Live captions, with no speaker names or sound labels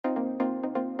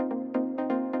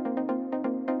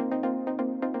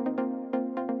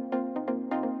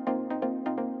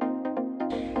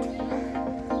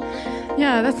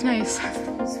Yeah, that's nice.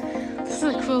 This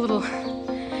is a cool little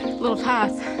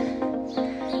path.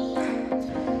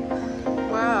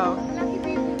 Wow.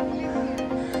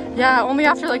 Yeah, only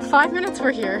after like 5 minutes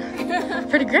we're here.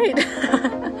 Pretty great.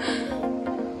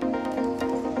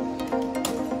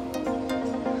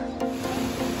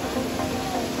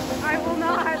 I will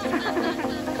not.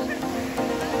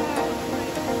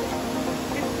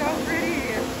 It's so pretty.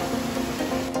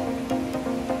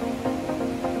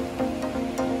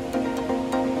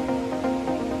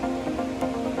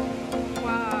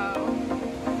 Wow.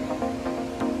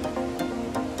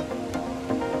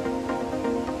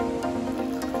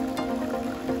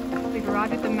 We've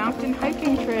arrived at the mountain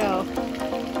hiking trail.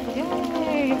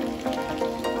 Yay!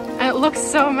 And it looks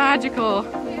so magical.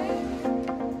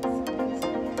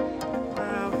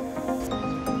 Wow.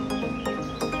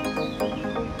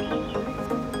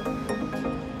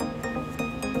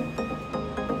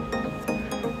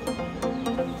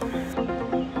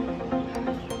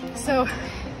 So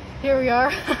here we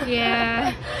are.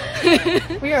 Yeah.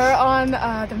 We are on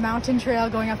the mountain trail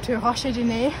going up to Rochers de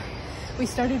Naye. We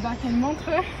started back in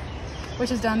Montreux,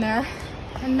 which is down there.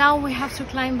 And now we have to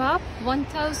climb up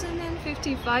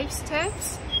 1,055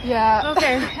 steps. Yeah.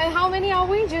 Okay. And how many are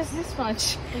we? Just this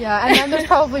much. Yeah, and then there's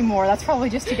probably more. That's probably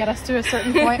just to get us to a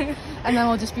certain point, and then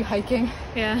we'll just be hiking.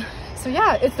 Yeah. So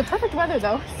yeah, it's the perfect weather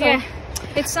though. So yeah.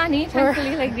 It's sunny,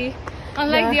 thankfully,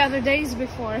 unlike the other days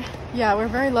before. Yeah, we're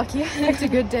very lucky. It's a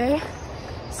good day.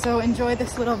 So enjoy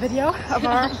this little video of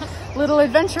our little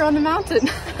adventure on the mountain.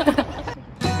 Wow,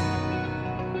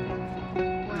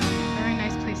 very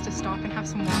nice place to stop and have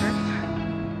some water.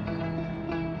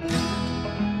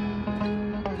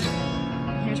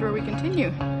 Here's where we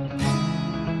continue.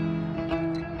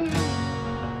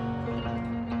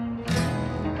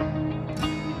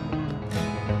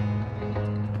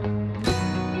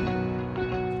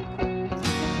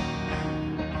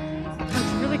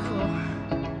 Looks really cool.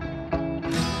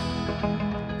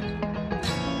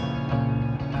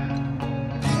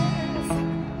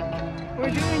 We're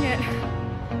doing it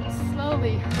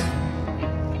slowly.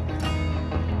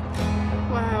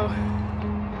 Wow,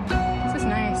 this is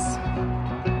nice.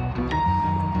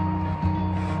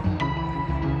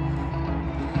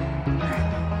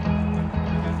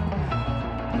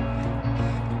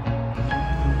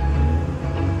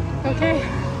 Okay,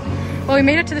 well, we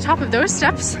made it to the top of those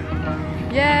steps.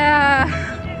 Yeah,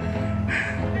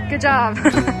 good job.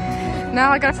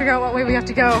 Now I gotta figure out what way we have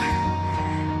to go.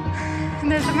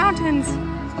 And there's the mountains.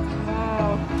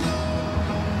 Wow,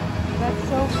 that's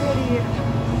so pretty.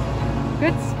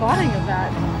 Good spotting of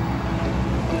that.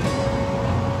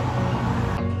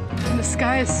 And the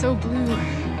sky is so blue.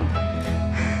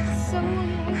 So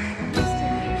nice.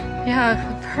 Yeah,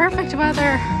 perfect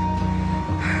weather.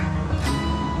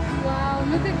 Wow,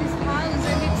 look at this house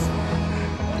and it's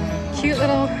Cute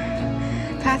little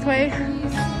pathway.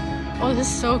 Oh, this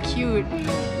is so cute.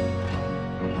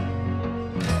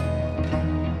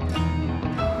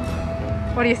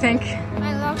 What do you think?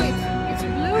 I love it. It's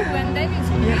blue and then it's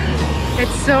green. Yeah,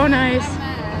 it's so nice.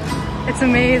 It's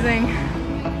amazing.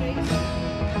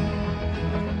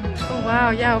 Oh wow,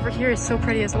 yeah, over here is so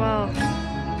pretty as well.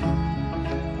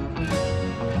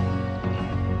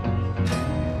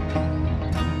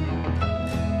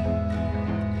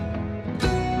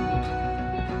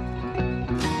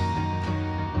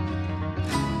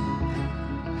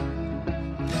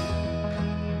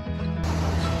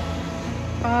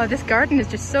 Oh, this garden is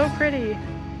just so pretty.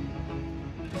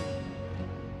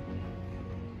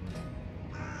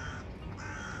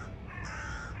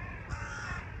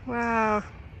 Wow.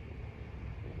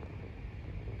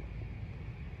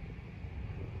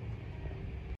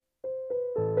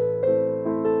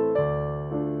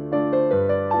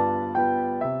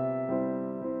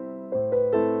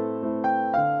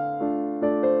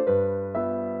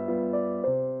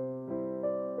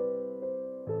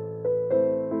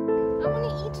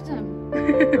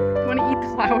 Want to eat the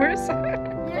flowers?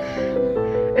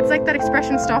 Yeah. It's like that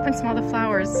expression, stop and smell the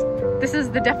flowers. This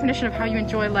is the definition of how you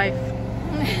enjoy life.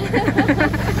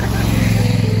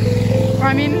 Or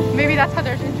I mean, maybe that's how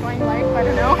they're enjoying life, I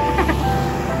don't know.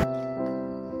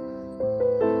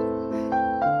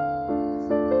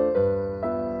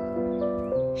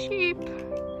 Sheep.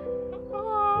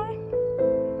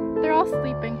 Aww. They're all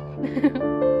sleeping.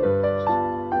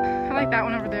 I like that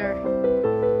one over there.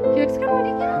 He looks kind of like...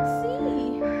 You cannot see.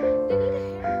 They need a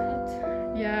haircut.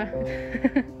 Yeah.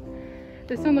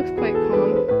 This one looks quite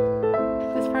calm.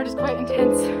 This part is quite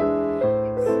intense.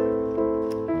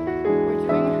 We're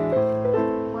doing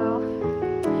well.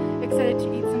 Excited to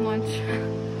eat some lunch.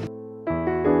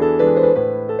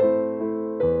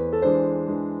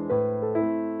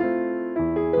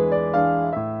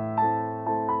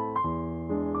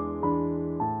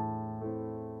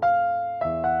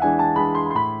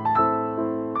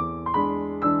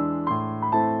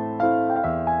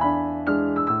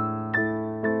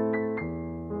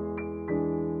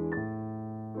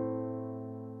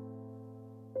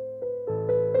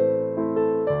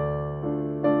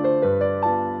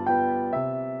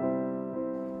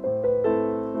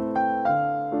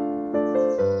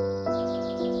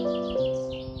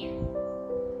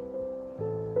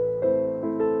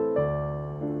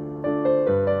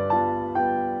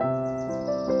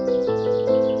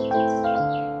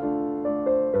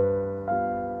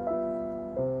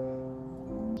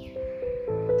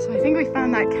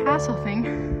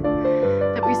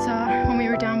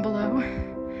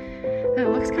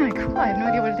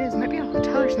 is. It might be a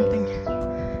hotel or something.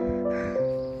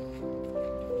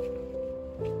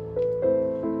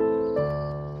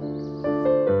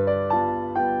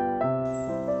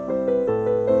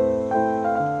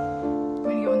 I'm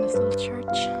gonna go in this little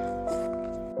church.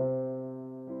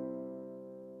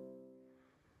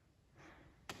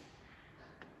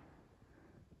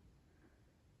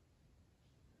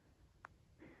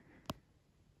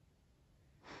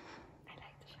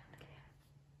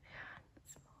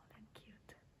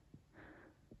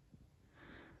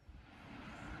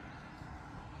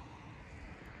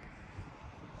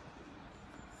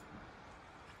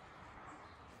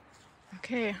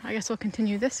 Okay, I guess we'll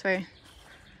continue this way.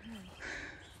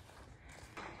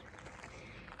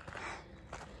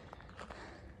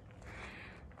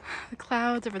 The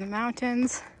clouds over the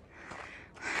mountains.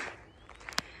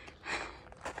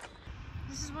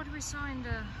 This is what we saw in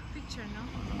the picture, no?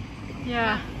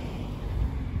 Yeah.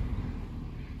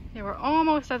 Yeah, we're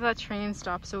almost at that train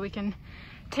stop, so we can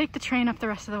take the train up the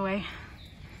rest of the way.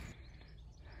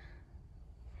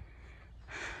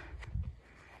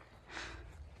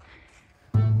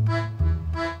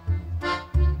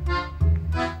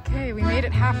 Okay, we made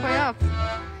it halfway up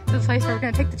to the place where we're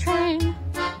gonna take the train.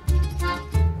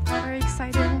 Very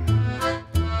exciting.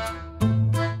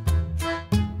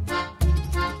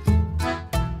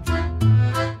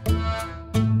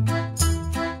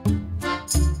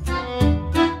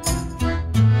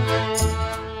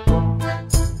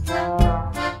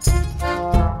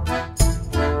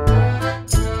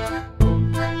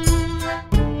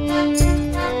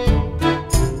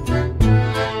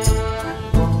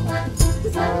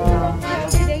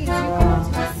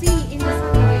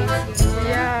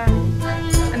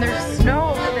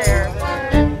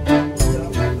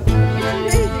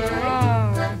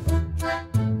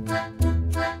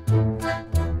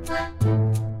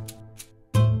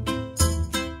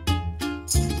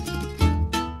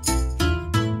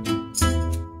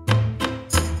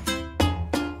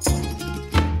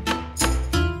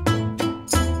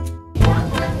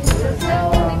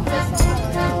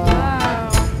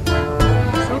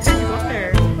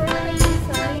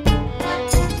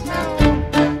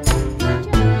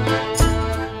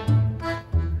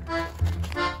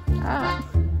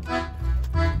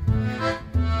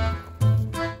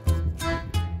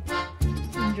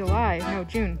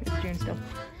 June. It's June still.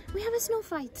 We have a snow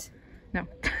fight. No.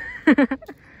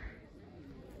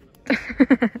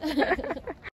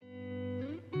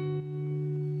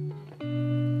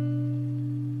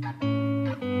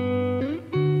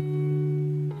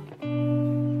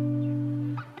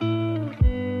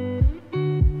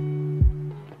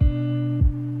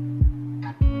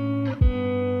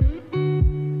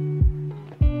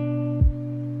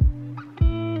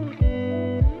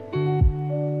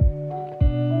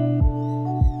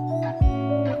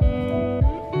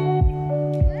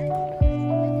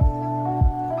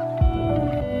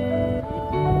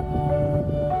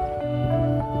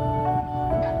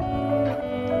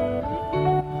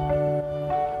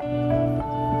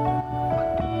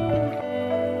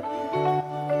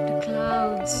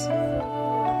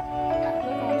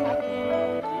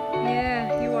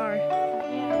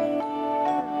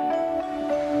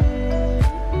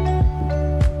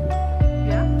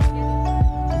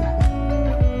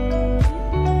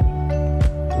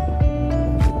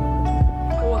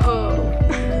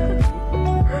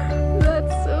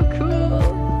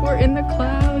 In the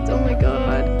clouds, oh my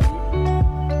god.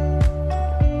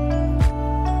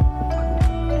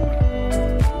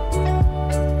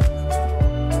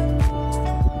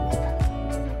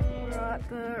 We're at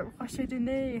the Rochers de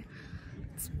Naye.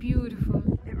 It's beautiful.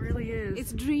 It really is.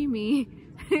 It's dreamy.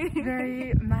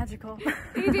 Very magical.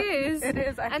 It is. It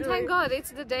is actually. And thank God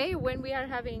it's the day when we are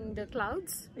having the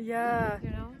clouds. Yeah. You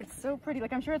know? It's so pretty.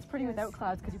 Like, I'm sure it's pretty without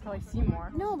clouds because you probably see more.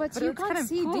 No, but you can't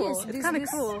see cool. this. It's kind of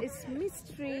cool. It's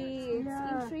mystery.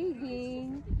 It's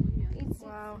intriguing.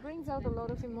 It brings out a lot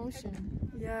of emotion.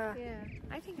 Yeah. Yeah.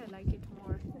 I think I like it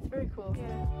more. It's very cool.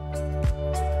 Yeah.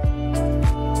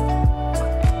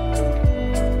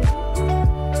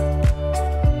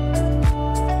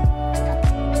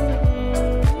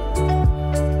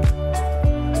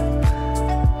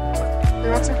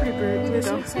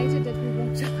 Excited that we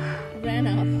ran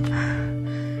up.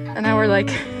 And now we're like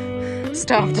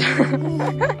stopped. We could have a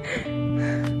lunch.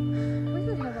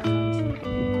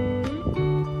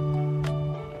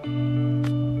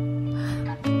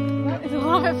 It's a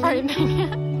little bit frightening.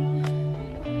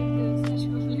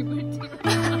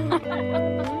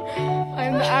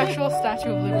 I'm the actual Statue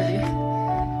of Liberty.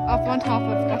 Up on top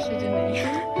of Rochers de Naye.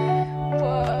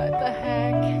 What the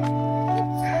heck?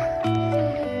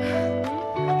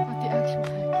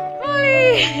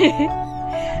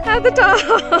 At the top.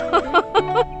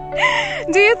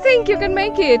 Do you think you can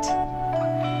make it?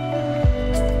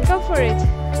 Go for it.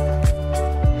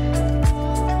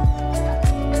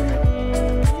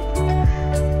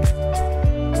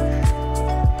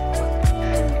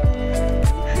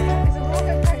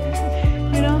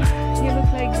 You know, you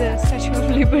look like the Statue of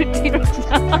Liberty right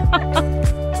now.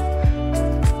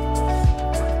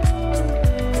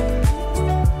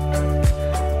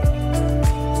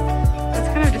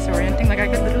 Like I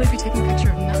could literally be taking a picture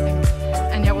of nothing,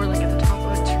 and yet we're like at the top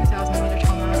of a 2,000-meter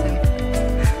tall mountain.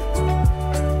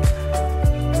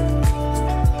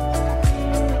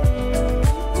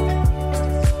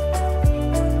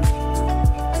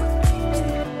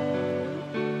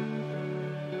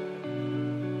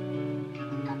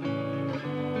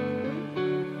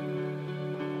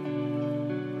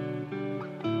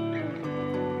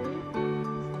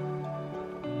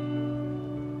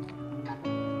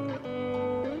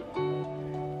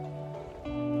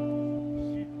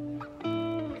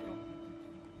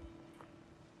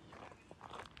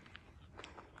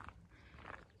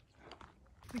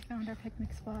 We found our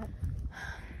picnic spot.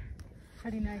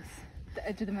 Pretty nice. The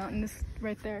edge of the mountain is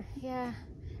right there. Yeah,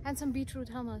 and some beetroot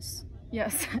hummus.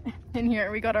 Yes, in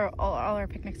here we got all our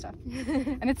picnic stuff.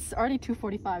 And it's already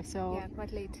 2:45, so yeah,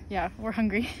 quite late. Yeah, we're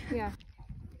hungry. Yeah.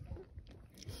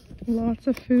 Lots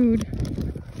of food.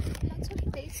 Lots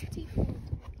of tasty food.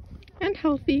 And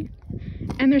healthy.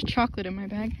 And there's chocolate in my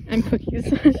bag. And cookies.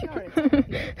 Sure, it's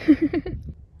healthy.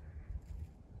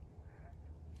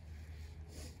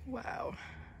 Wow.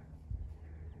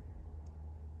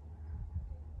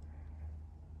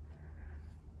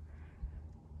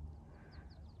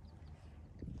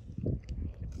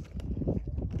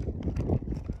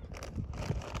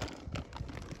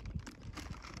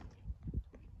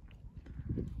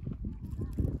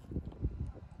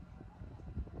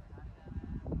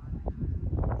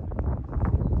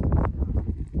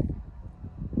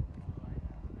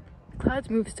 Clouds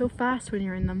move so fast when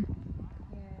you're in them.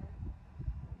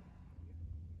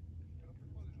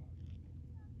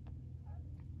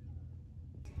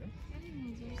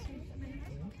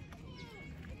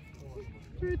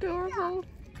 They're adorable.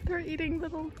 They're eating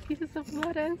little pieces of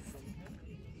lettuce.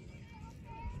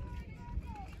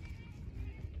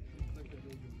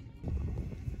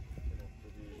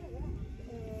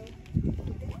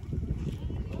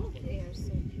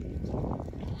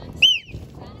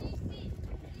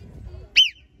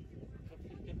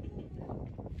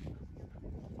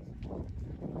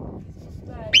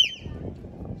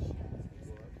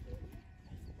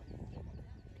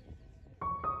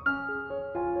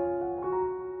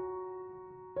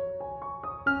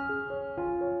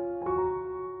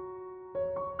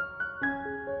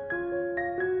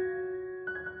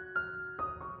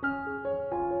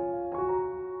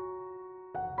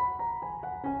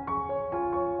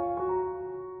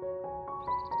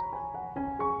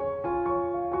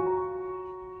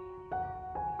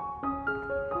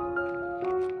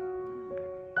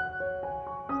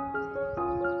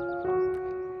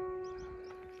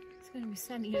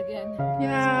 Sunny again.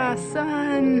 Yeah,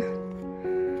 sun.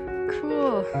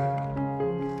 Cool.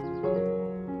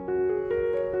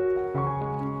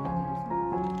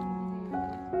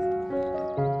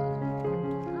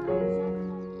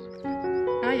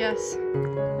 Ah, yes.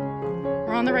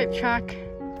 We're on the right track.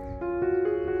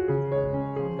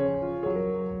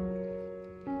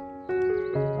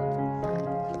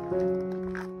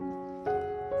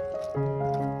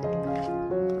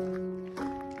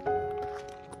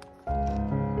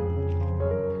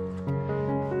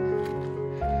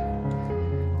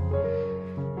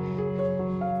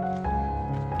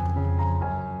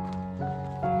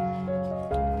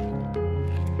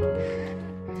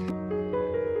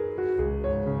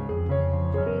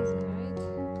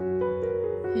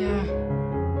 Yeah.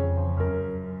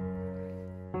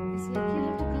 It's like you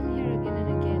have to come here again and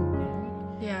again.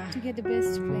 Yeah. To get the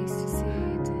best place to see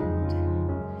it,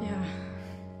 and Yeah.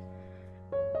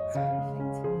 it's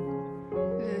perfect.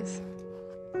 It is.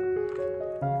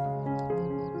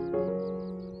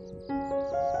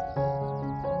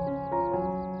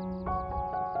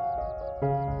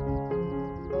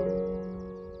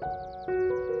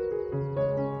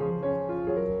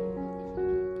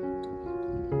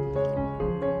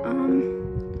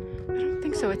 I don't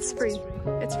think so. It's free.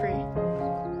 It's free.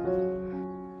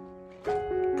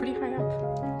 Pretty high up.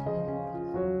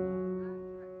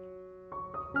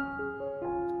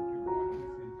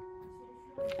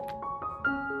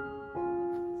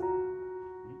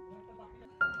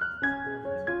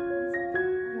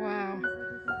 Wow.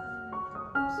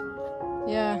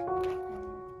 Yeah.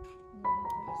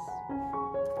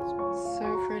 So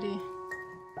pretty.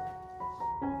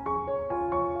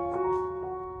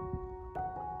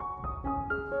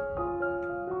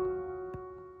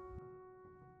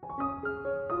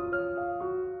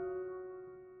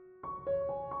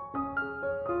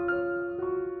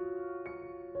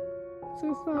 So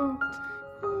soft.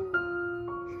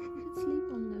 You could sleep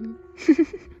on them.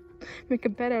 Make a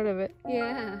bed out of it.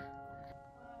 Yeah.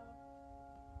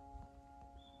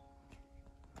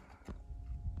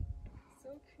 So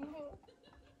cool.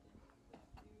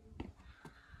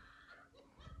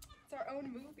 It's our own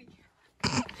movie.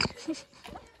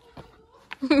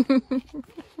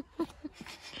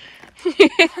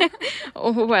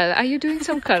 Oh well, are you doing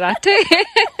some karate?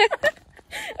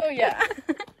 Oh yeah.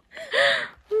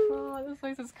 Oh, this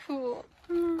place is cool.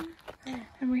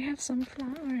 And we have some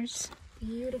flowers.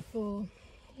 Beautiful.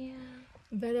 Yeah.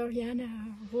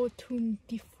 Valeriana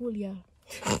rotundifolia.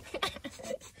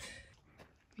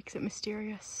 Makes it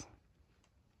mysterious.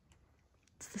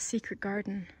 It's the secret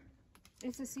garden.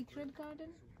 It's a secret garden?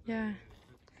 Yeah.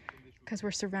 Because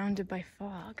we're surrounded by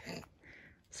fog.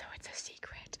 So it's a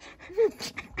secret.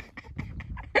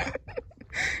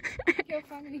 You're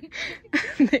funny.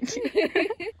 Thank you.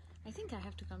 I think I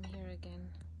have to come here again.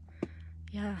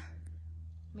 Yeah.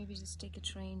 Maybe just take a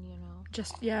train, you know.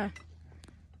 Just, yeah.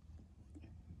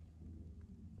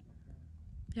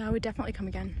 Yeah, I would definitely come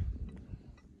again.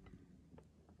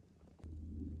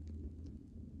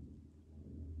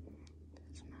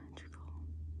 It's magical.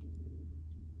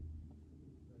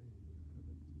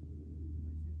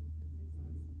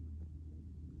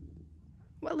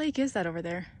 What lake is that over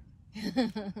there?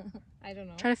 I don't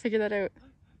know. Try to figure that out.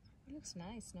 It looks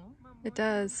nice, no? It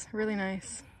does. Really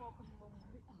nice.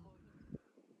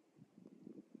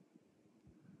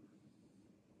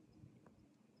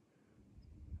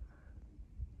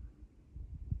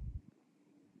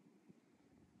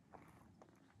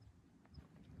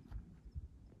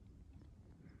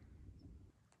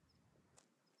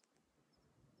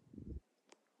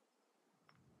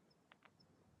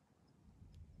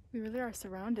 We really are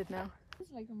surrounded now.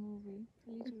 It's like a movie.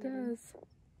 It does.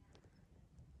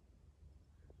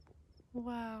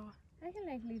 Wow. I can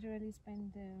like literally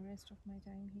spend the rest of my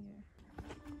time here.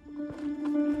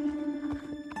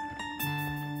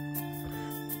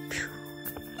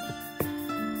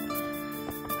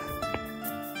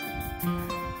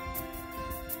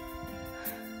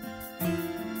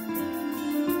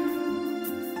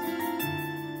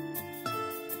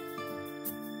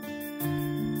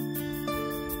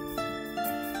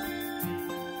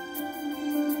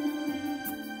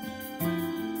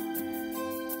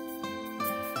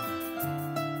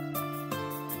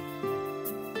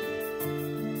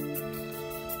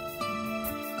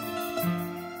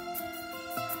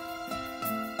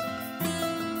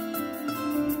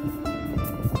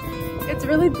 It's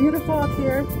really beautiful up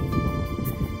here.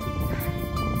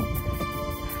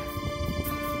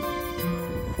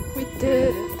 We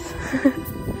did it.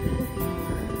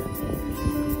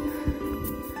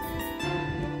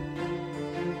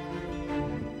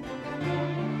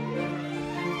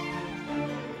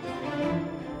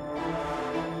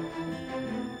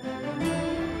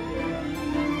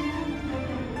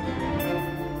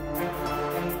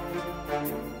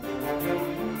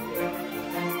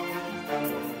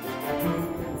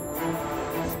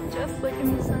 Just like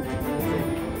in the sound of music.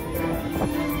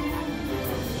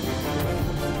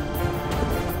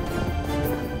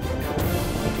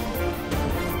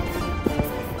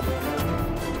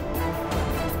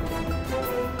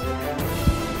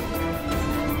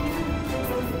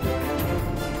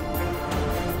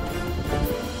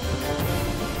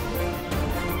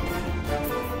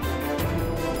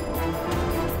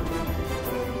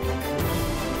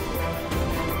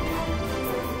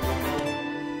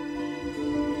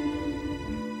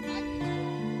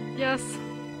 Yes,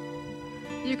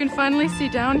 you can finally see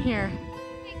down here.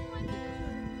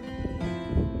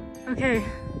 Okay,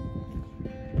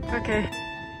 okay.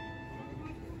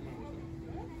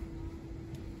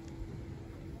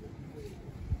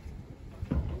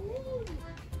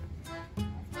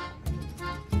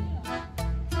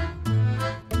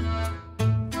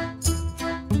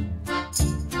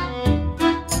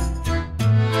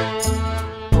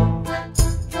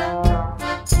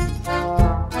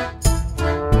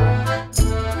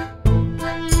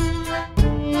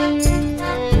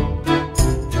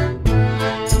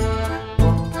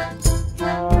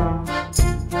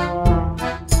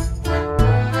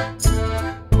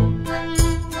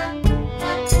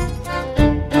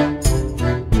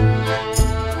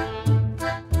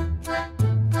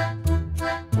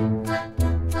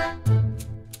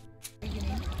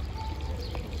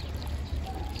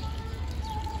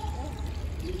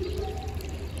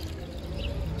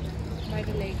 By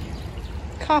the lake.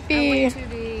 Coffee. I went to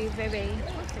the Veve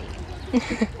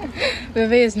coffee.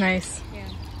 Veve is nice. Yeah.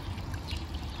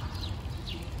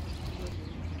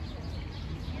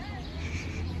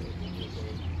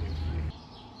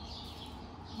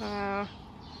 Wow.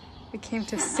 We came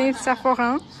to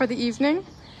Saint-Saphorin for the evening.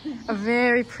 A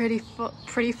very beautiful,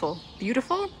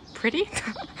 pretty?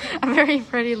 A very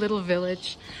pretty little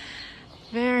village.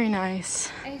 Very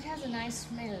nice. And it has a nice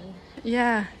smell.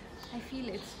 Yeah. I feel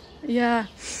it. Yeah.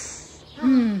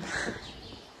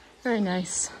 Very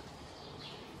nice.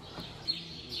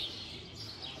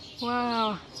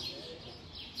 Wow.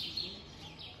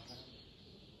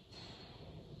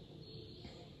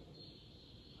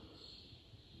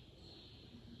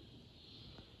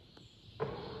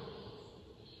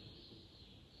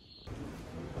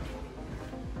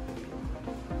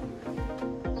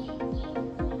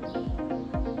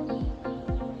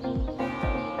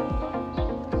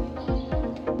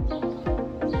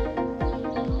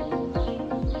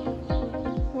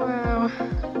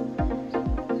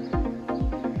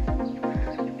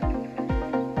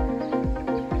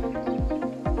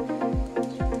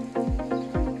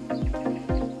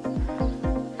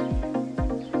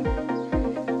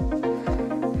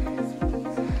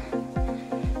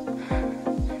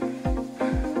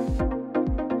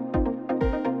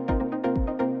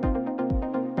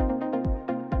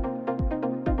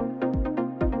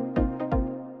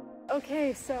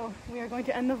 Okay, so we are going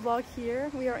to end the vlog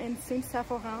here. We are in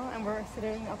Saint-Saphorin and we're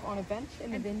sitting up on a bench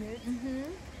in the vineyard.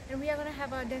 And we are going to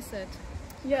have our dessert,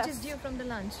 yes, which is due from the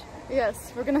lunch.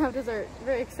 Yes, we're going to have dessert.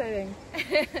 Very exciting.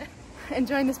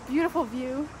 Enjoying this beautiful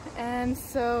view. And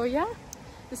so yeah,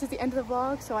 this is the end of the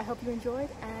vlog. So I hope you enjoyed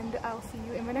and I'll see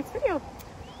you in my next video.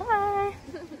 Bye!